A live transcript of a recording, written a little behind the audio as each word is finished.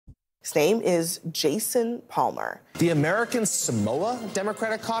His name is Jason Palmer. The American Samoa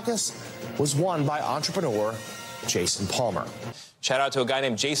Democratic Caucus was won by entrepreneur Jason Palmer. Shout out to a guy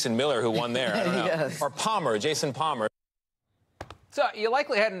named Jason Miller who won there. I don't know. Yes. Or Palmer, Jason Palmer. So you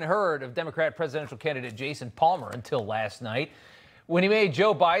likely hadn't heard of Democrat presidential candidate Jason Palmer until last night, when he made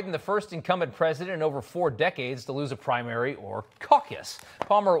Joe Biden the first incumbent president in over 4 decades to lose a primary or caucus.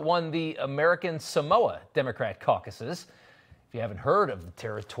 Palmer won the American Samoa Democrat caucuses. If you haven't heard of the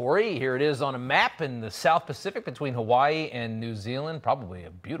territory, here it is on a map in the South Pacific between Hawaii and New Zealand. Probably a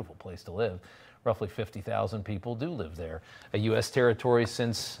beautiful place to live. Roughly 50,000 people do live there. A U.S. territory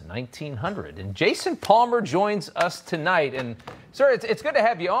since 1900. And Jason Palmer joins us tonight. And, sir, it's good to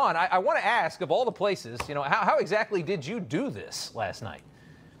have you on. I want to ask, of all the places, you know, how exactly did you do this last night?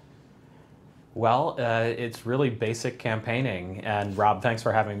 Well, it's really basic campaigning. And Rob, thanks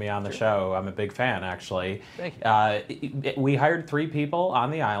for having me on the show. I'm a big fan, actually. Thank you. We hired 3 people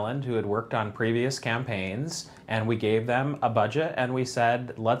on the island who had worked on previous campaigns, and we gave them a budget, and we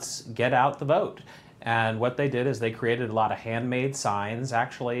said, let's get out the vote. And what they did is they created a lot of handmade signs,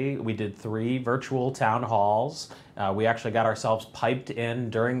 actually. We did 3 virtual town halls. We actually got ourselves piped in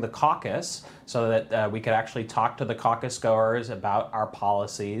during the caucus so that we could actually talk to the caucus goers about our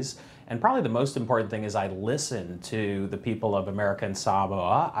policies. And probably the most important thing is I listened to the people of American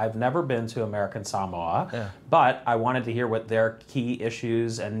Samoa. I've never been to American Samoa, but I wanted to hear what their key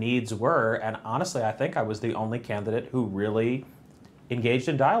issues and needs were. And honestly, I think I was the only candidate who really engaged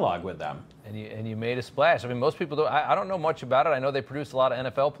in dialogue with them. And you made a splash. I mean, most people don't. I don't know much about it. I know they produce a lot of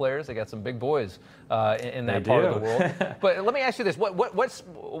NFL players. They got some big boys in that part of the world. But let me ask you this: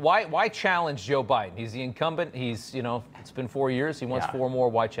 why challenge Joe Biden? He's the incumbent. He's, you know, it's been 4 years. He wants 4 more.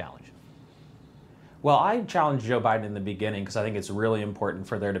 Why challenge? Well, I challenged Joe Biden in the beginning because I think it's really important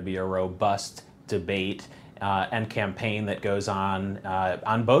for there to be a robust debate and campaign that goes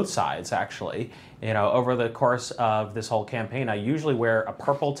on both sides, actually. You know, over the course of this whole campaign, I usually wear a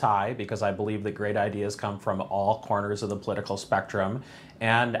purple tie because I believe that great ideas come from all corners of the political spectrum.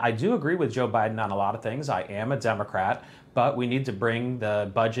 And I do agree with Joe Biden on a lot of things. I am a Democrat, but we need to bring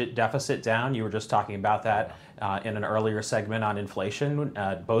the budget deficit down. You were just talking about that in an earlier segment on inflation.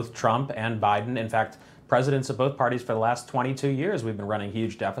 Both Trump and Biden, in fact, presidents of both parties for the last 22 years, we've been running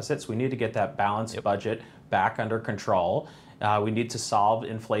huge deficits. We need to get that balanced budget back under control. We need to solve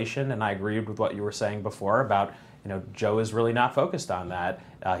inflation, and I agreed with what you were saying before about, you know, Joe is really not focused on that.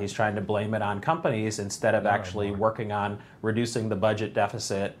 He's trying to blame it on companies instead of actually working on reducing the budget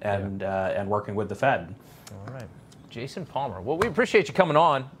deficit and working with the Fed. All right. Jason Palmer. Well, we appreciate you coming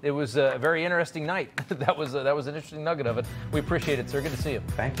on. It was a very interesting night. That was an interesting nugget of it. We appreciate it, sir. Good to see you.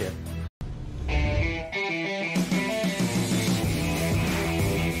 Thank you.